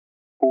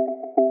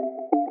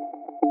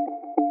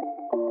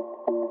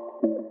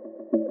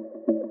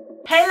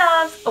Hey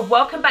loves,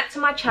 welcome back to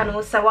my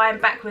channel. So I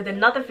am back with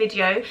another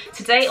video.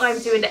 Today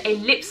I'm doing a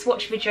lip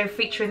swatch video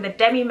featuring the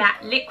Demi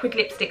Matte liquid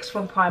lipsticks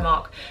from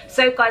Primark.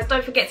 So guys,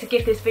 don't forget to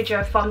give this video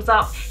a thumbs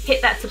up,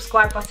 hit that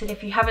subscribe button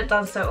if you haven't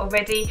done so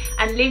already,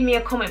 and leave me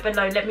a comment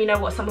below. Let me know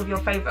what some of your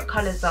favourite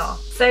colours are.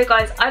 So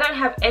guys, I don't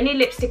have any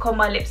lipstick on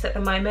my lips at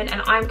the moment,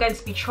 and I'm going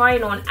to be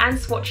trying on and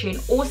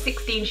swatching all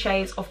 16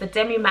 shades of the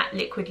Demi Matte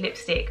liquid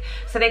lipstick.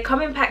 So they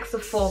come in packs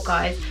of 4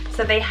 guys.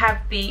 So they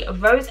have the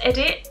Rose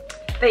Edit,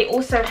 they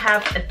also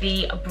have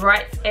the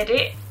Bright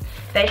Edit,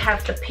 they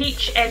have the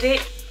Peach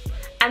Edit,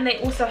 and they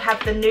also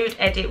have the Nude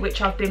Edit,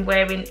 which I've been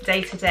wearing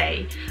day to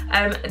day.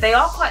 They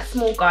are quite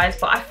small guys,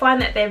 but I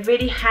find that they're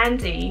really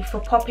handy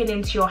for popping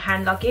into your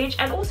hand luggage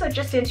and also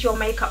just into your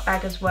makeup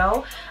bag as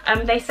well.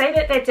 They say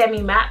that they're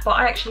demi matte, but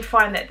I actually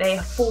find that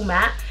they're full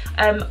matte,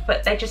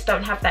 but they just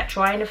don't have that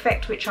drying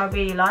effect, which I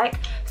really like.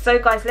 So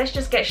guys, let's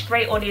just get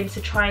straight on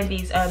into trying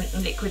these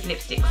liquid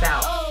lipsticks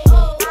out.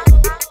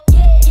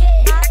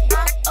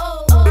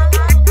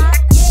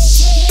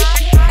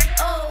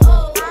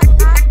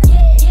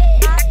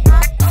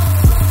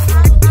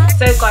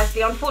 So guys,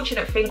 the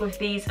unfortunate thing with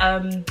these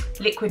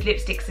liquid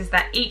lipsticks is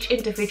that each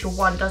individual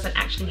one doesn't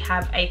actually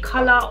have a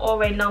colour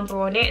or a number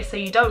on it, so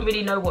you don't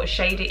really know what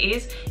shade it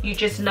is, you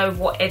just know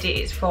what edit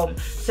it's from.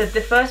 So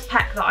the first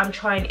pack that I'm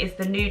trying is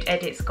the Nude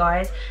Edits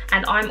guys,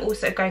 and I'm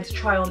also going to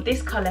try on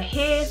this colour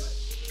here.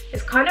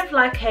 It's kind of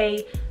like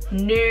a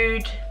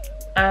nude,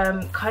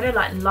 kind of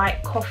like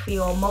light coffee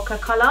or mocha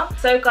colour.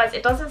 So guys,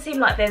 it doesn't seem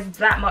like there's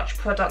that much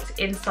product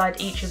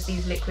inside each of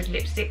these liquid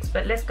lipsticks,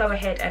 but let's go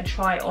ahead and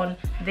try on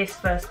this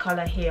first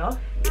colour here.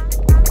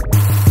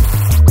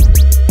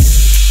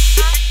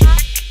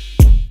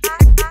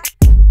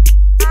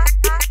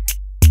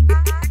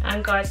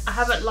 And guys, I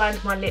haven't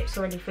lined my lips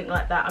or anything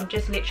like that, I'm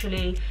just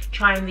literally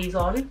trying these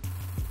on.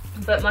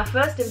 But my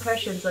first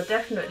impressions are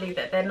definitely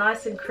that they're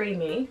nice and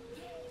creamy.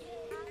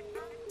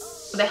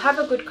 They have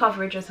a good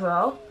coverage as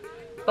well,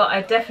 but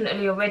I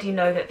definitely already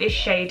know that this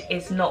shade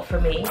is not for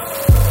me.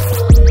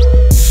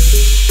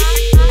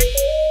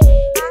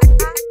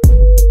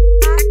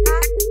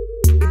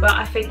 But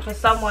I think for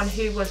someone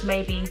who was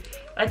maybe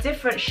a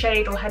different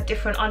shade or had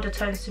different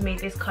undertones to me,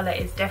 this colour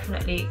is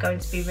definitely going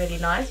to be really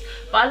nice.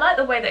 But I like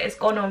the way that it's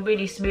gone on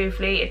really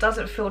smoothly. It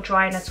doesn't feel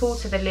drying at all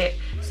to the lip.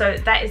 So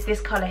that is this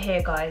colour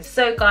here guys.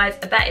 So guys,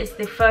 that is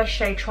the first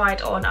shade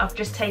tried on. I've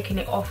just taken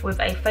it off with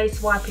a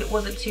face wipe. It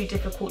wasn't too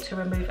difficult to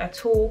remove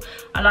at all.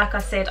 Like I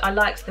said, I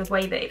liked the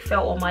way that it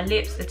felt on my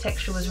lips. The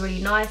texture was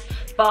really nice,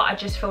 but I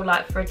just feel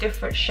like for a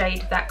different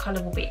shade that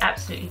colour will be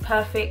absolutely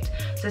perfect.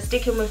 So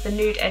sticking with the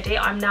Nude Edit,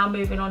 I'm now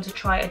moving on to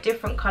try a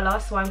different colour.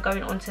 So I'm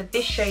going on to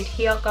this shade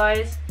here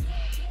guys.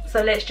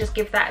 So let's just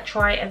give that a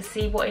try and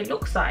see what it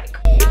looks like.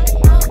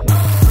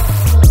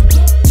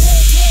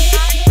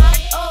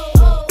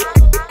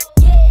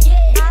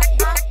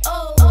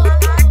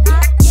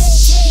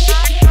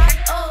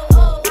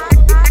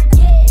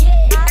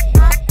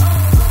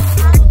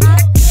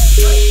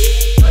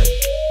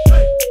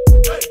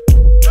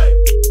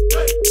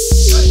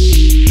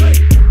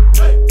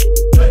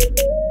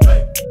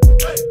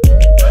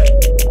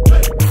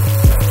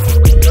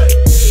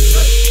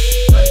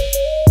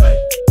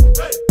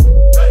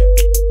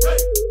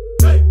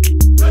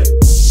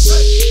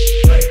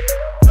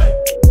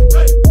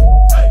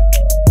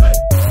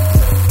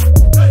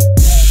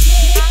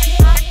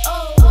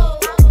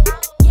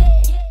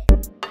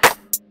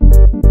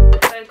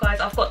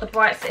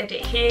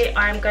 Edit here.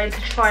 I'm going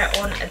to try it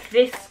on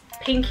this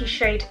pinky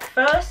shade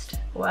first.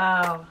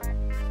 Wow,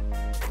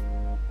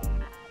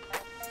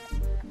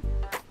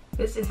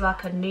 this is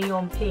like a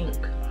neon pink.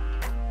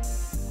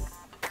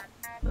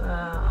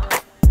 Wow.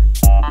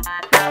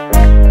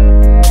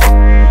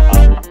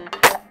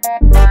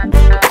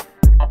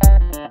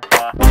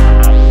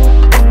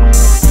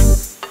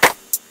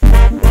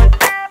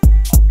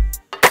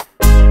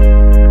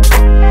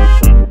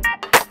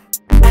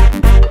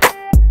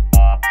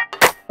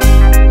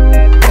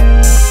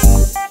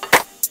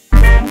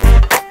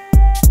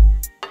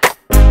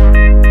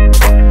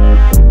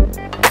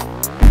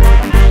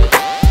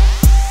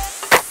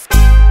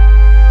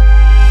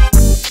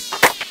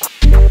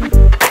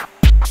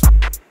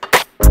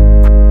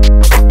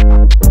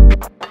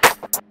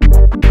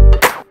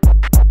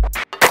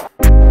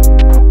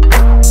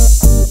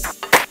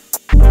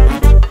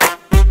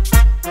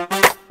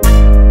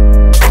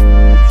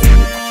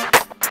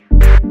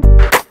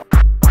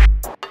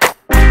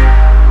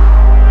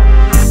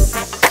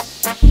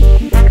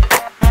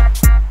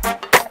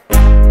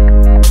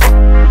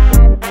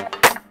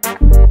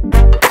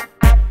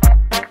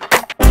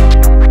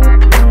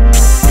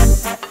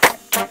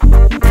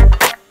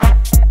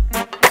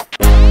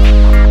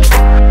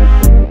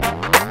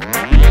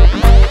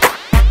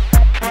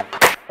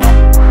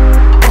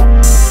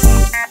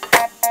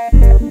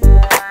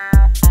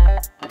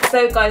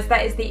 So guys,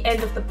 that is the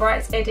end of the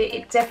brights edit.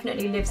 It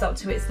definitely lives up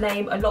to its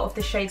name. A lot of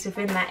the shades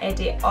within that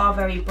edit are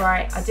very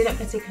bright. I didn't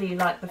particularly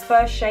like the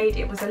first shade.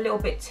 It was a little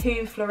bit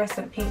too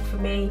fluorescent pink for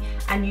me,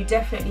 and you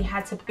definitely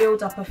had to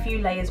build up a few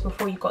layers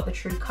before you got the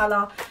true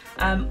colour.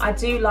 I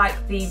do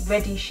like the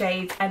reddy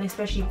shades, and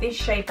especially this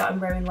shade that I'm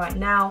wearing right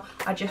now.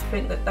 I just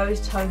think that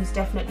those tones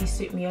definitely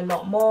suit me a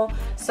lot more.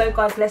 So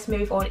guys, let's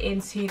move on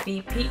into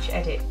the peach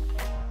edit.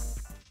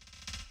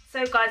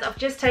 So guys, I've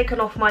just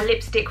taken off my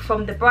lipstick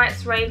from the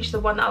Brights range, the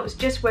one that I was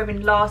just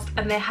wearing last,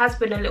 and there has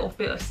been a little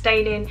bit of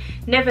staining.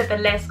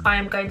 Nevertheless, I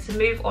am going to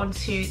move on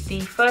to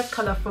the first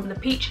colour from the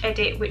peach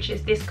edit, which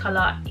is this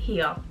colour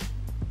here.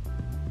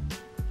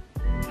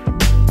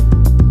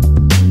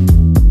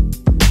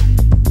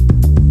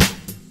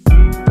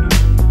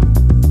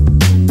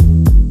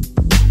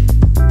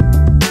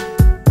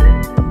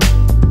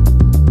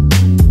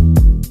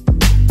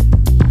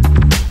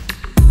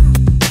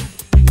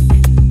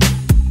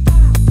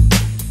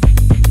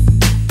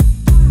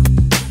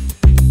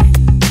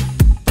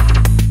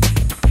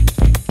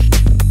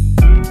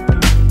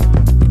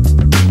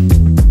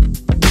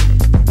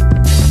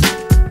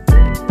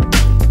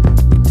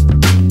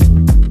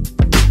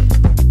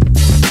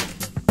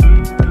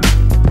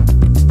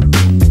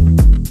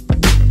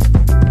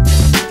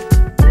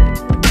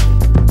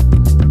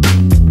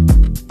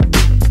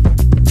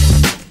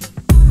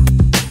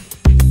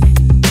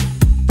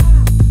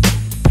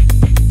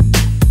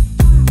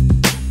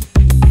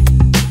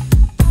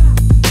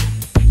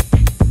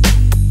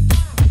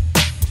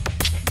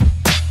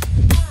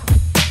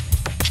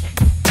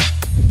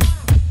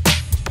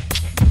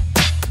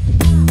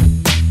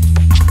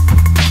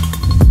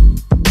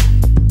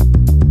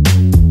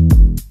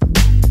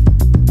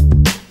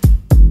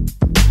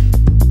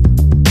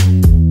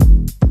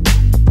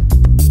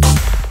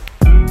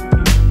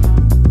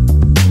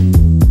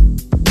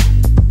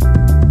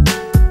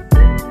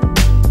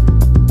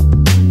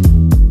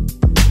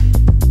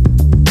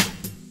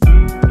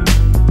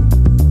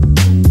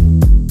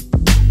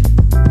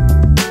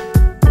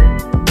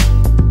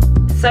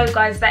 So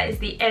guys, that is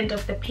the end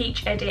of the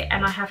peach edit,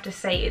 and I have to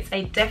say it's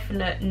a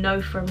definite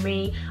no from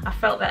me. I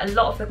felt that a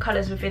lot of the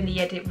colours within the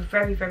edit were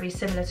very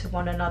similar to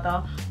one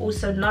another.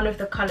 Also, none of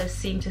the colours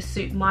seemed to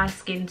suit my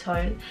skin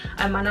tone,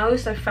 and I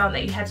also found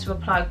that you had to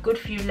apply a good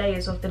few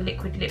layers of the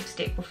liquid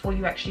lipstick before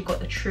you actually got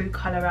the true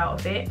colour out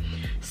of it.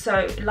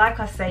 So like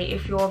I say,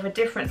 if you're of a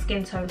different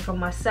skin tone from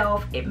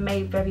myself, it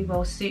may very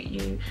well suit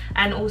you.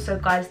 And also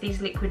guys,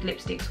 these liquid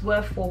lipsticks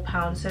were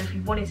 £4, so if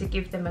you wanted to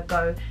give them a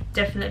go,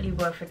 definitely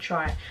worth a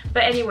try.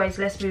 But anyways,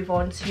 let's move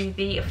on to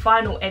the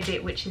final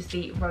edit, which is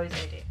the rose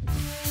edit.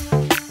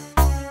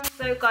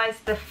 So guys,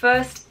 the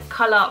first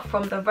colour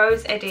from the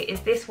rose edit is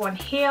this one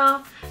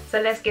here,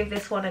 so let's give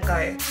this one a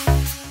go.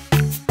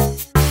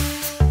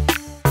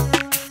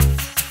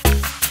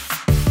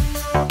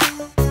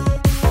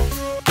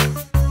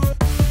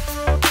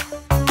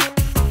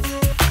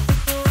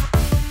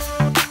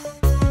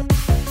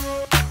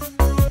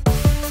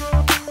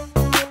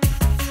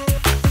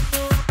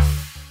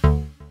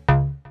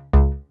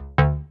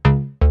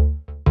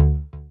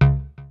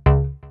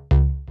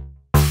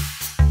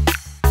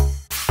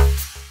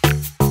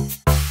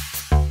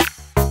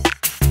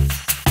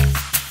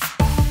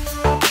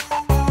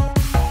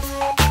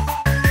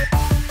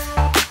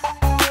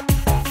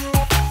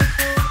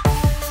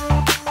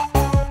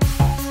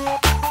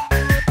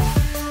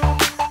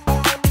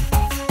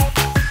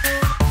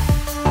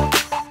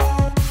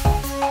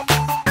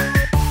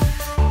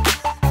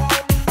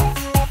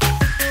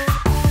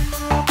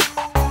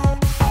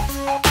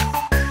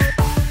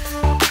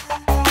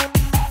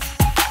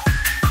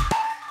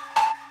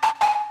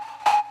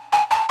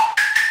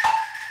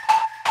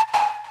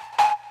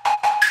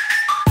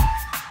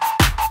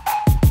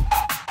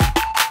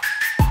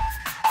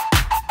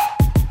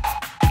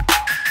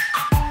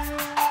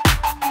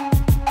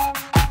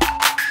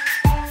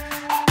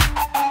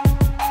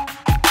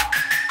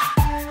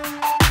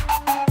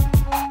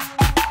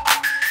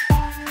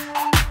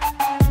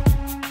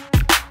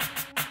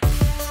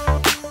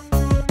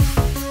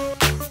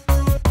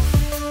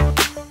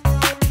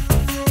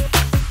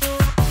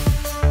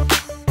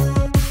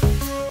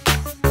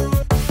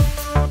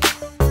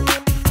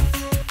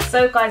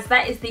 So guys,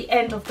 that is the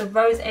end of the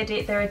rose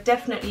edit. There are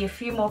definitely a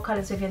few more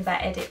colours within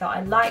that edit that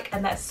I like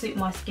and that suit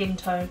my skin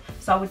tone,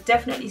 so I would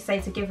definitely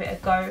say to give it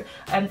a go.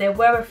 There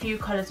were a few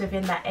colours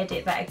within that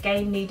edit that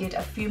again needed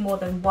a few more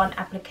than one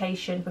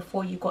application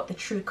before you got the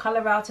true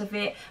colour out of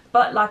it,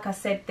 but like I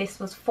said, this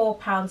was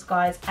 £4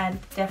 guys, and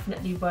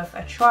definitely worth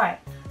a try.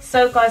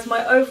 So guys,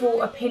 my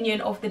overall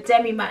opinion of the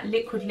Demi Matte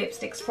liquid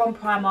lipsticks from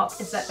Primark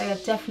is that they are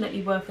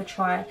definitely worth a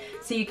try.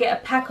 So you get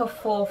a pack of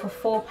 4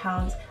 for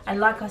 £4, and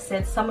like I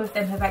said, some of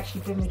them have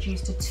actually been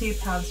reduced to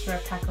 £2 for a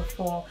pack of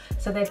 4,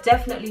 so they're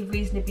definitely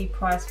reasonably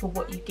priced for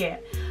what you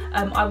get.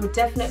 I would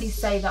definitely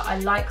say that I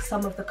like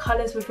some of the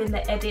colours within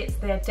the edits.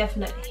 They're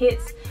definite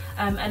hits,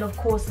 and of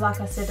course,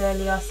 like I said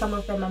earlier, some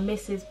of them are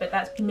misses, but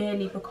that's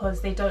merely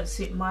because they don't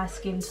suit my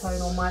skin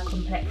tone or my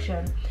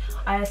complexion.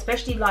 I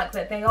especially like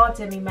that they are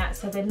demi matte,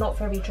 so they're not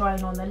very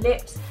drying on the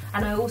lips,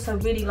 and I also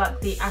really like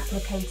the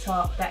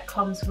applicator that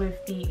comes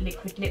with the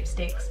liquid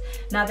lipsticks.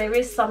 Now there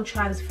is some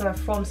transfer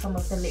from some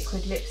of the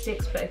liquid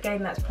lipsticks, but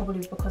again that's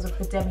probably because of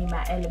the demi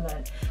matte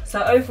element.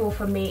 So overall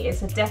for me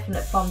it's a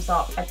definite thumbs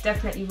up. I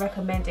definitely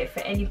recommend it for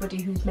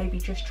anybody who's maybe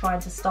just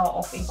trying to start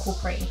off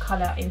incorporating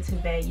colour into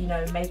their, you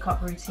know,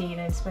 makeup routine,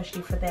 and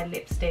especially for their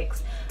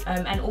lipsticks.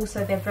 And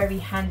also they're very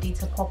handy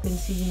to pop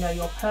into, you know,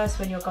 your purse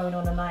when you're going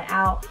on a night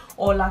out,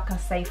 or like I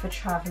say, for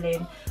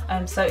travelling.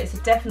 So it's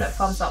a definite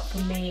thumbs up for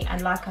me,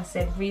 and like I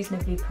said,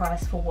 reasonably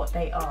priced for what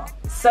they are.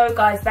 So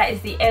guys, that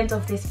is the end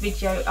of this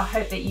video. I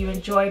hope that you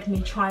enjoyed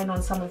me trying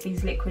on some of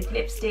these liquid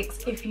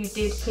lipsticks. If you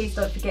did, please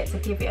don't forget to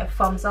give it a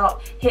thumbs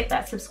up, hit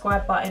that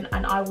subscribe button,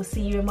 and I will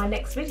see you in my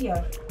next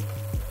video.